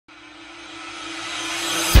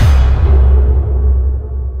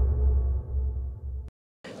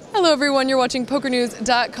Hello everyone, you're watching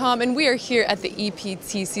PokerNews.com and we are here at the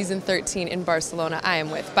EPT Season 13 in Barcelona. I am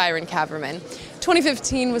with Byron Kaverman.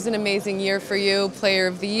 2015 was an amazing year for you, Player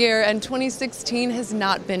of the Year, and 2016 has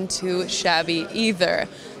not been too shabby either.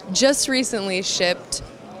 Just recently shipped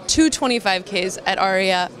two 25Ks at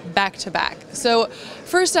Aria back-to-back. So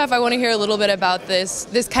first off, I want to hear a little bit about this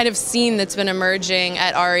kind of scene that's been emerging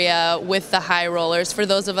at Aria with the high rollers. For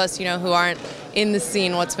those of us, who aren't in the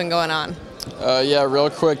scene, what's been going on? Yeah, real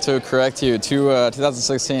quick to correct you,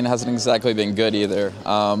 2016 hasn't exactly been good either,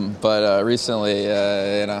 but recently,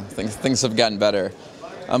 things have gotten better.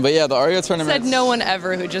 But yeah, the Aria tournaments... Said no one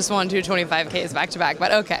ever who just won two 25Ks back-to-back,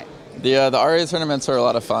 but okay. The Aria tournaments are a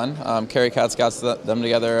lot of fun. Kerry Katz got them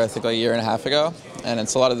together, I think, like a year and a half ago, and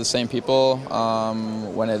it's a lot of the same people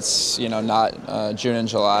when it's, not June and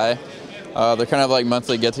July. They're kind of like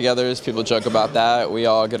monthly get-togethers. People joke about that. We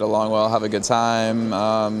all get along well, have a good time,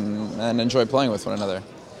 and enjoy playing with one another.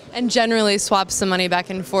 And generally swap some money back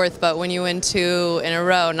and forth, but when you win two in a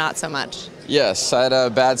row, not so much. Yes, I had a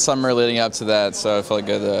bad summer leading up to that, so I felt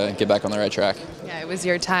good to get back on the right track. Yeah, it was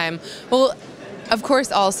your time. Well, of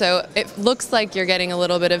course, also, it looks like you're getting a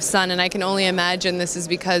little bit of sun, and I can only imagine this is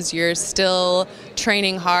because you're still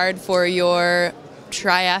training hard for your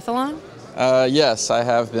triathlon? Yes, I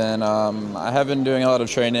have been. I have been doing a lot of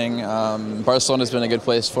training. Barcelona has been a good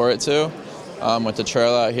place for it too, with the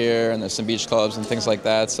trail out here and there's some beach clubs and things like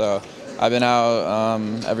that. So I've been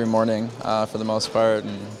out every morning for the most part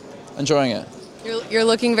and enjoying it. You're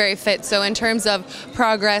looking very fit. So in terms of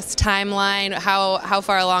progress, timeline, how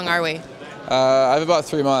far along are we? I have about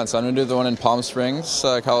 3 months. I'm going to do the one in Palm Springs,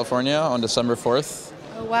 California on December 4th.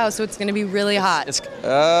 Oh, wow, so it's going to be really hot.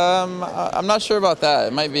 I'm not sure about that.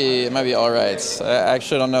 It might be all right. I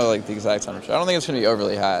actually don't know the exact temperature. I don't think it's going to be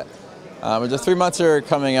overly hot. But the 3 months are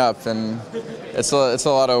coming up, and it's a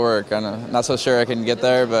lot of work. I'm not so sure I can get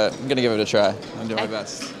there, but I'm going to give it a try. I'm doing my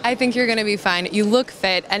best. I think you're going to be fine. You look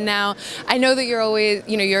fit, and now I know that you're always,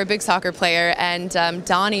 you're a big soccer player, and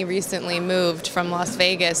Donnie recently moved from Las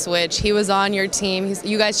Vegas, which he was on your team.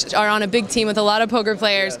 You guys are on a big team with a lot of poker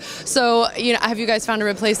players. Yeah. So, have you guys found a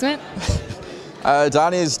replacement?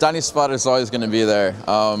 Donnie's spot is always going to be there.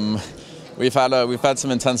 We've had some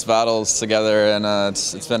intense battles together, and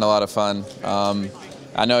it's been a lot of fun.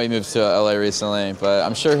 I know he moved to LA recently, but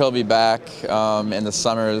I'm sure he'll be back in the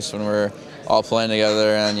summers when we're all playing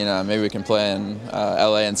together, and maybe we can play in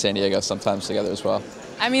LA and San Diego sometimes together as well.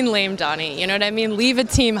 I mean, lame Donnie, you know what I mean? Leave a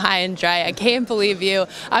team high and dry. I can't believe you.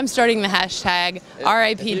 I'm starting the hashtag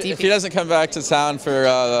RIP DP. If he doesn't come back to town for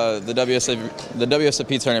the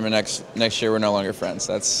WSOP tournament next year, we're no longer friends.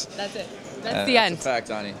 That's it. That's the end. That's a fact,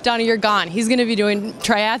 Donnie. Donnie, you're gone. He's going to be doing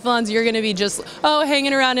triathlons. You're going to be just,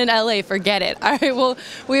 hanging around in LA. Forget it. All right, well,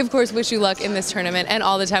 we, of course, wish you luck in this tournament and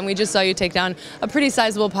all the time. We just saw you take down a pretty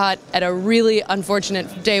sizable pot at a really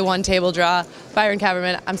unfortunate day one table draw. Byron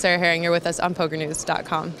Kaverman, I'm Sarah Herring. You're with us on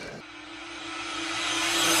PokerNews.com.